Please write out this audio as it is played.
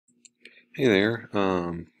Hey there,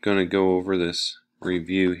 going to go over this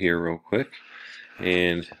review here real quick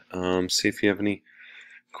and see if you have any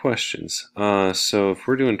questions. So if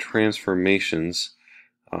we're doing transformations,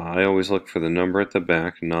 I always look for the number at the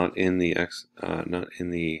back, not in the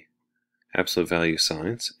absolute value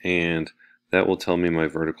signs, and that will tell me my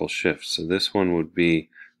vertical shift. So this one would be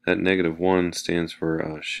that -1 stands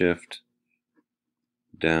for shift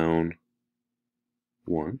down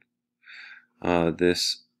 1.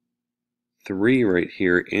 This 3 right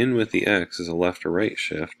here in with the X is a left or right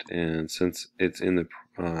shift, and since it's in the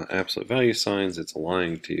absolute value signs, it's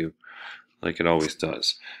lying to you like it always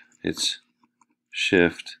does. It's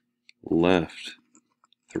shift left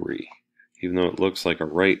 3, even though it looks like a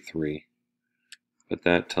right 3, but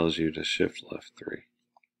that tells you to shift left 3.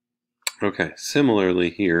 Okay, similarly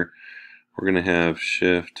here, we're going to have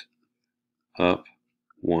shift up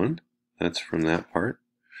 1, that's from that part,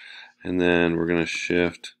 and then we're going to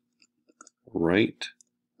shift right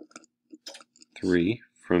 3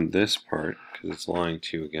 from this part, because it's lying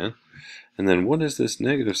to you again. And then what does this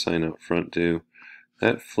negative sign out front do?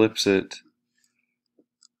 That flips it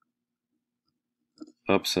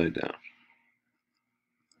upside down.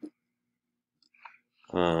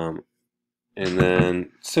 And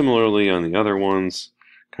then similarly on the other ones,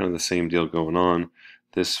 kind of the same deal going on.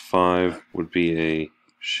 This 5 would be a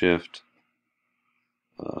shift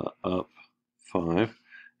up 5.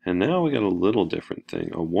 And now we got a little different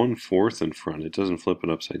thing, a 1/4 in front. It doesn't flip it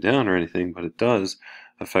upside down or anything, but it does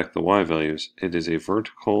affect the Y values. It is a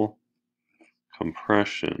vertical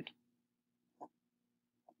compression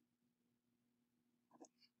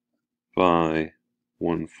by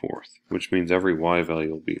 1/4, which means every Y value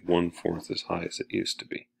will be 1/4 as high as it used to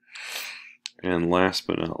be. And last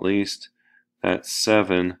but not least, that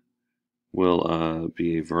 7 will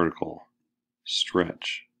be a vertical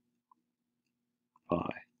stretch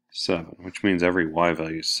by 7, which means every Y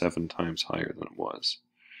value is 7 times higher than it was.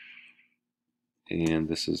 And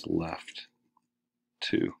this is left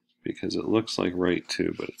 2, because it looks like right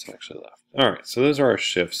 2, but it's actually left. Alright, so those are our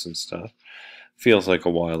shifts and stuff. Feels like a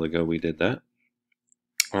while ago we did that.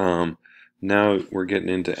 Now we're getting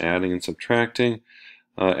into adding and subtracting.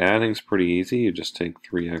 Adding's pretty easy. You just take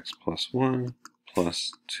 3x plus 1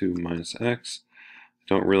 plus 2 minus x.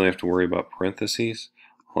 Don't really have to worry about parentheses.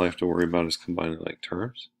 All I have to worry about is combining like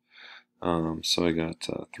terms. So I got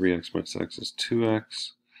 3x minus x is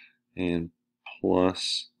 2x, and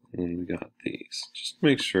plus, and we got these. Just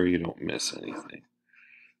make sure you don't miss anything.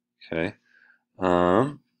 Okay.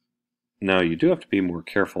 Now you do have to be more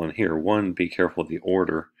careful in here. 1, be careful of the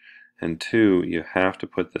order, and 2, you have to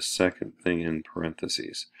put the second thing in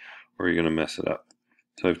parentheses, or you're going to mess it up.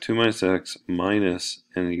 So I have 2 minus x minus,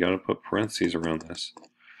 and you got to put parentheses around this,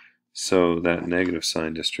 so that negative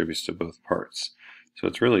sign distributes to both parts. So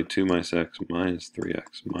it's really 2 minus x minus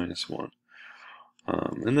 3x minus 1.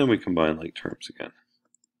 And then we combine like terms again.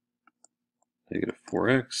 Negative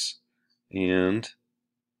 4x and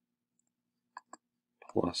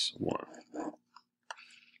plus 1.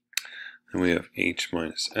 And we have h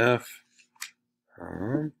minus f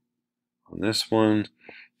on this one.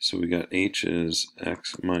 So we got h is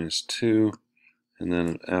x minus 2, and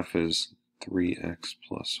then f is 3x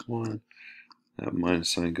plus 1. That minus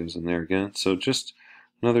sign goes in there again. So just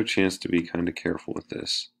another chance to be kind of careful with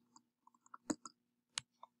this.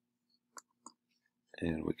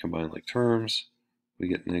 And we combine like terms. We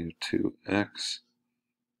get negative 2x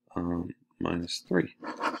minus 3.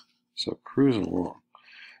 So cruising along.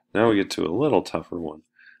 Now we get to a little tougher one.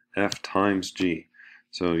 F times g.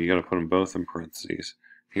 So you got to put them both in parentheses.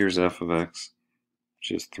 Here's f of x,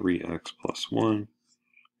 which is 3x plus 1.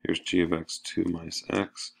 Here's g of x, 2 minus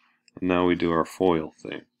x. And now we do our FOIL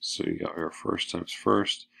thing. So you got our first times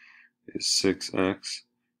first is 6x.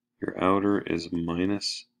 Your outer is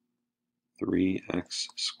minus 3x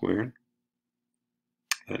squared.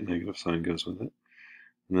 That negative sign goes with it.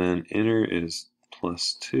 And then inner is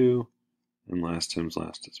plus 2. And last times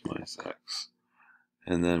last is minus x.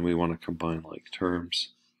 And then we want to combine like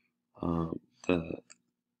terms. The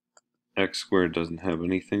x squared doesn't have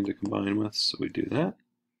anything to combine with, so we do that.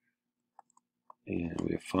 And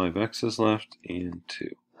we have 5 x's left and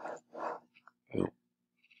 2. Boom.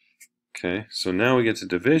 Okay, so now we get to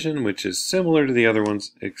division, which is similar to the other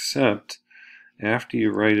ones, except after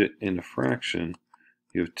you write it in a fraction,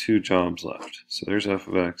 you have 2 jobs left. So there's f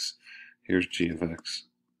of x, here's g of x.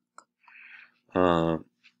 And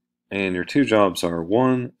your 2 jobs are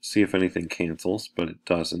 1, see if anything cancels, but it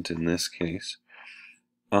doesn't in this case.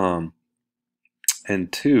 And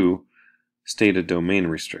 2, state a domain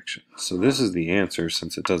restriction. So this is the answer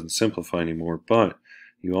since it doesn't simplify anymore, but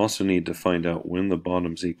you also need to find out when the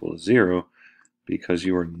bottom's equal to 0, because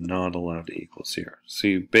you are not allowed to equal 0. So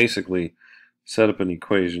you basically set up an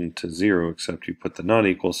equation to 0, except you put the not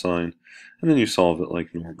equal sign, and then you solve it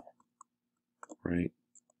like normal, right?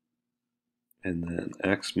 And then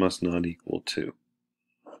x must not equal 2.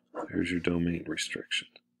 There's your domain restriction.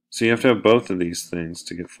 So you have to have both of these things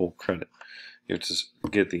to get full credit. You have to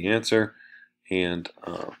get the answer and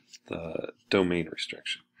the domain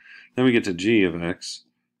restriction. Then we get to g of x.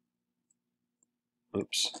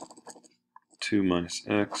 Oops. 2 minus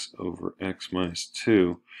x over x minus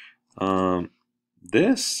 2.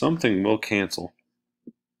 This something will cancel.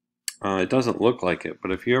 It doesn't look like it,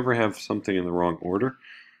 but if you ever have something in the wrong order,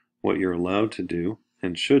 what you're allowed to do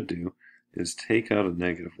and should do is take out a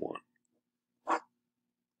negative 1.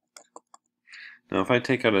 Now if I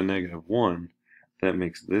take out a negative 1, that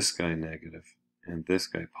makes this guy negative and this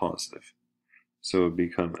guy positive. So it would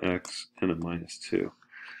become x and a minus 2.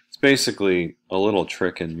 It's basically a little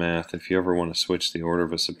trick in math. If you ever want to switch the order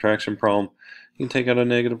of a subtraction problem, you can take out a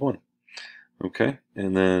negative 1. Okay,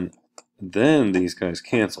 and then these guys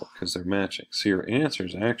cancel because they're matching. So your answer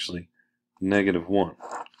is actually negative 1.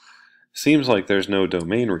 Seems like there's no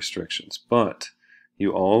domain restrictions, but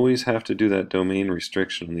you always have to do that domain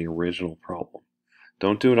restriction on the original problem.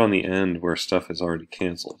 Don't do it on the end where stuff is already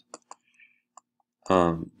canceled.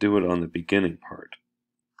 Do it on the beginning part.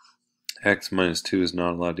 X minus 2 is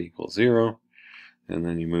not allowed to equal 0, and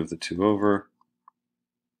then you move the 2 over.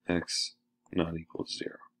 X not equal to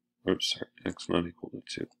 0. Oops, sorry, x not equal to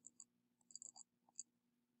 2.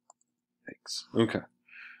 X. Okay.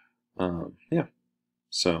 Yeah.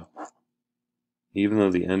 So, even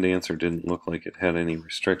though the end answer didn't look like it had any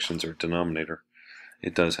restrictions or denominator,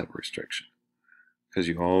 it does have a restriction, because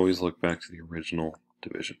you always look back to the original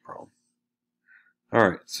division problem.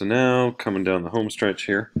 Alright, so now coming down the home stretch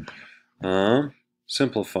here,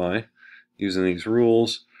 simplify using these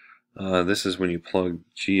rules. This is when you plug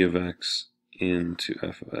g of x into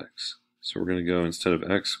f of x. So we're going to go, instead of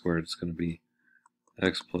x squared, it's going to be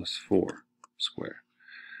x plus 4 squared.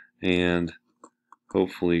 And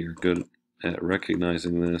hopefully you're good at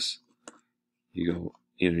recognizing this. You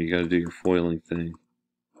got to do your foiling thing.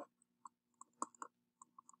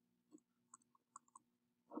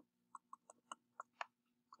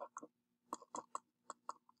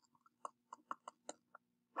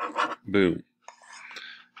 Boom.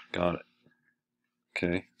 Got it.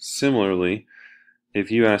 Okay. Similarly,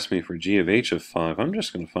 if you ask me for g of h of 5, I'm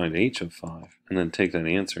just going to find h of 5 and then take that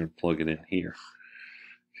answer and plug it in here.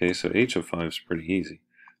 Okay, so h of 5 is pretty easy.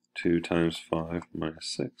 2 times 5 minus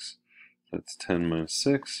 6. That's 10 minus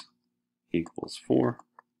 6 equals 4.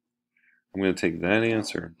 I'm going to take that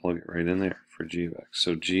answer and plug it right in there for g of x.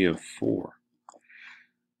 So g of 4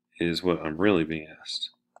 is what I'm really being asked.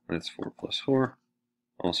 That's 4 plus 4,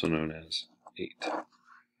 also known as 8.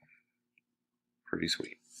 Pretty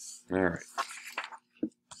sweet. Alright.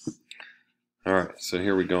 Alright, so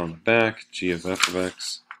here we go on the back, g of f of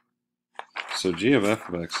x. So g of f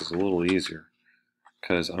of x is a little easier,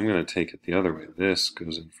 because I'm going to take it the other way. This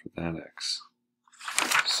goes in for that x.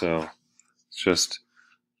 So it's just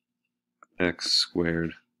x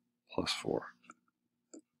squared plus 4.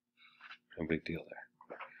 No big deal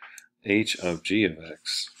there. H of g of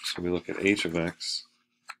x. So we look at h of x,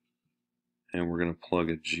 and we're going to plug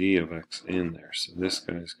a g of x in there. So this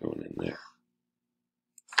guy's going in there.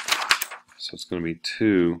 So it's going to be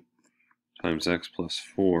 2 times x plus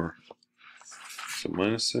 4. So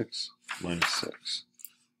minus 6, minus 6.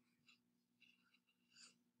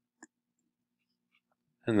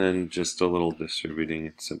 And then just a little distributing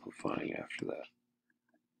and simplifying after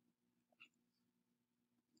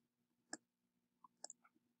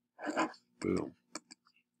that. Boom.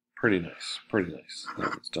 Pretty nice, pretty nice. That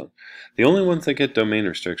one's done. The only ones that get domain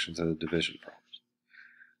restrictions are the division problems.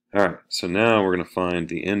 Alright, so now we're going to find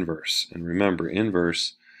the inverse. And remember,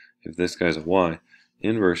 inverse, if this guy's a y,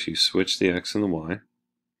 inverse, you switch the x and the y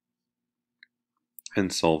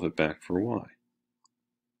and solve it back for y.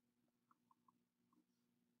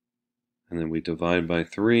 And then we divide by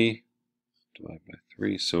 3,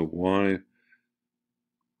 so y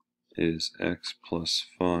is x plus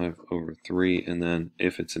 5 over 3, and then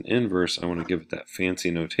if it's an inverse, I want to give it that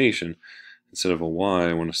fancy notation. Instead of a y,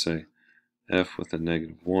 I want to say f with a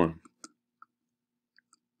negative 1.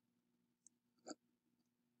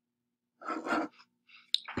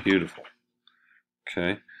 Beautiful.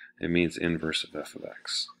 Okay, it means inverse of f of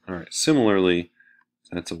x. Alright, similarly,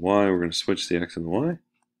 that's a y, we're going to switch the x and the y.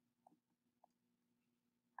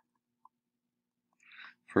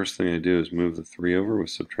 First thing I do is move the 3 over with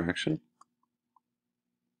subtraction.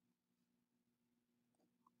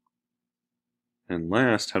 And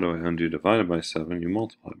last, how do I undo divided by 7? You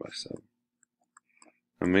multiply by 7.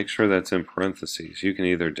 And make sure that's in parentheses. You can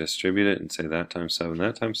either distribute it and say that times 7,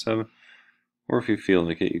 that times 7, or if you feel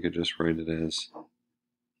like it, you could just write it as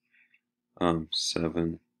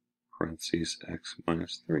 7 parentheses x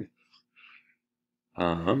minus 3.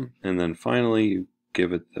 And then finally, you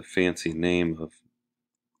give it the fancy name of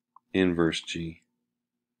inverse g,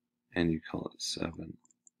 and you call it 7x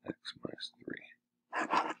minus 3.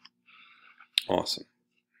 Awesome.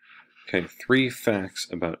 Okay, 3 facts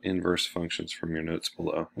about inverse functions from your notes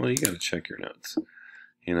below. Well, you got to check your notes.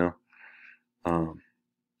 You know,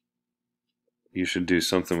 you should do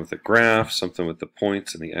something with the graph, something with the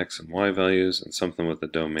points and the x and y values, and something with the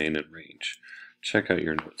domain and range. Check out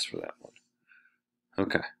your notes for that one.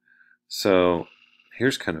 Okay, so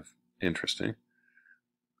here's kind of interesting.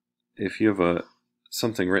 If you have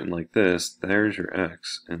something written like this, there's your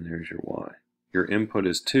x and there's your y. Your input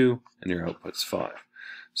is 2 and your output is 5.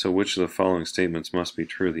 So which of the following statements must be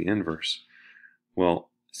true of the inverse? Well,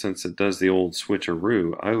 since it does the old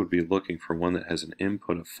switcheroo, I would be looking for one that has an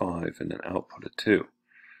input of 5 and an output of 2.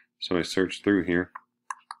 So I search through here.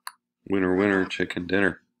 Winner, winner, chicken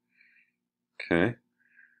dinner. Okay.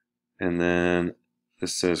 And then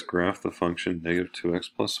this says graph the function negative 2x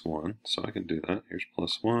plus 1. So I can do that. Here's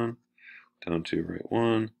plus 1, down to right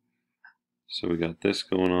 1. So we got this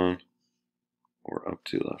going on, or up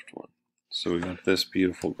to left 1. So we got this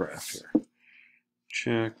beautiful graph here.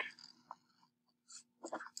 Check.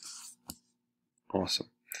 Awesome.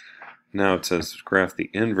 Now it says graph the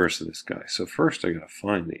inverse of this guy. So first I got to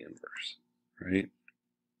find the inverse, right?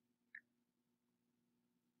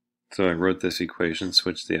 So I wrote this equation,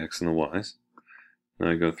 switch the x and the y's.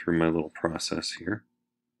 Now I go through my little process here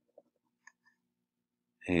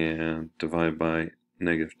and divide by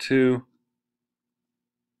negative 2.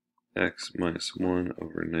 X minus 1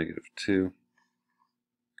 over negative 2.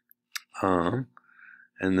 And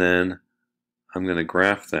then I'm going to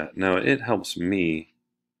graph that. Now it helps me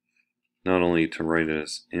not only to write it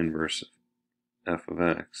as inverse of f of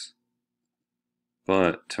x,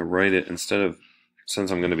 but to write it instead of, since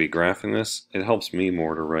I'm going to be graphing this, it helps me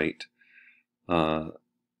more to write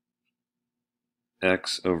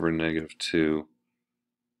x over negative 2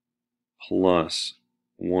 plus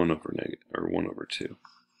 1 over 2.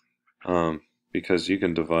 Because you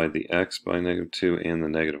can divide the x by negative 2 and the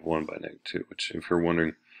negative 1 by negative 2, which if you're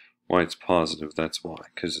wondering why it's positive, that's why,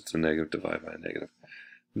 because it's a negative divided by a negative.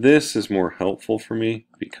 This is more helpful for me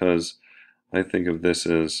because I think of this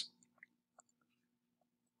as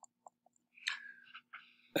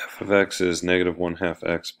f of x is negative 1/2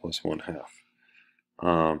 x plus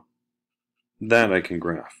 1/2. That I can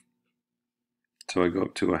graph. So I go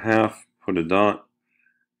up to a half, put a dot,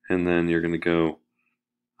 and then you're going to go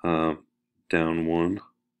down 1,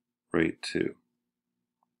 right 2.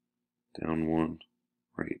 Down 1,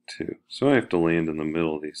 right 2. So I have to land in the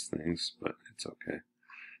middle of these things, but it's okay.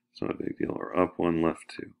 It's not a big deal. Or up 1, left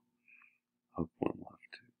 2. Up 1,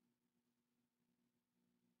 left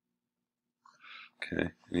 2.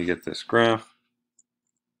 Okay, and you get this graph.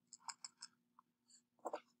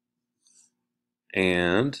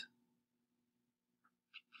 And,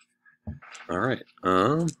 alright,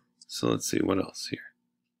 so let's see what else here.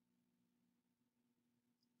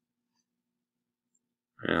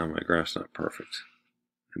 Yeah, my graph's not perfect.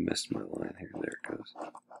 I missed my line here. There it goes.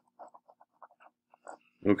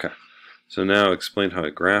 Okay, so now explain how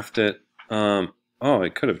I graphed it. Oh, I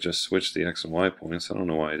could have just switched the x and y points. I don't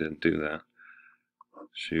know why I didn't do that.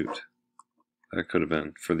 Shoot. That could have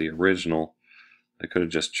been, for the original, I could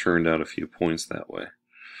have just churned out a few points that way.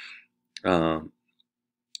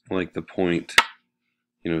 Like the point,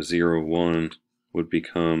 0, 1 would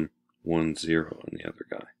become 1, 0 on the other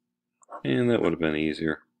guy. And that would have been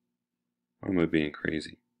easier. Or am I being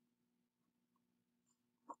crazy?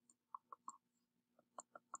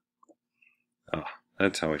 Ah,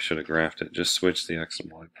 that's how I should have graphed it. Just switch the x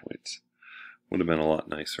and y points. Would have been a lot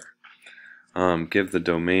nicer. Give the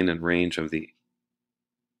domain and range of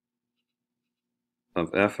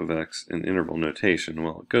f of x in interval notation.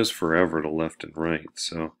 Well, it goes forever to left and right.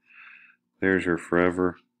 So there's your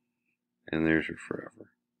forever, and there's your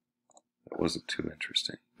forever. That wasn't too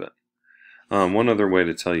interesting, but one other way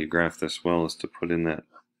to tell you graph this well is to put in that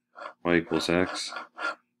y equals x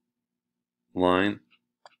line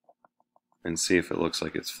and see if it looks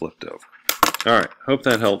like it's flipped over. Alright, hope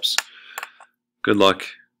that helps. Good luck.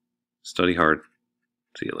 Study hard.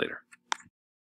 See you later.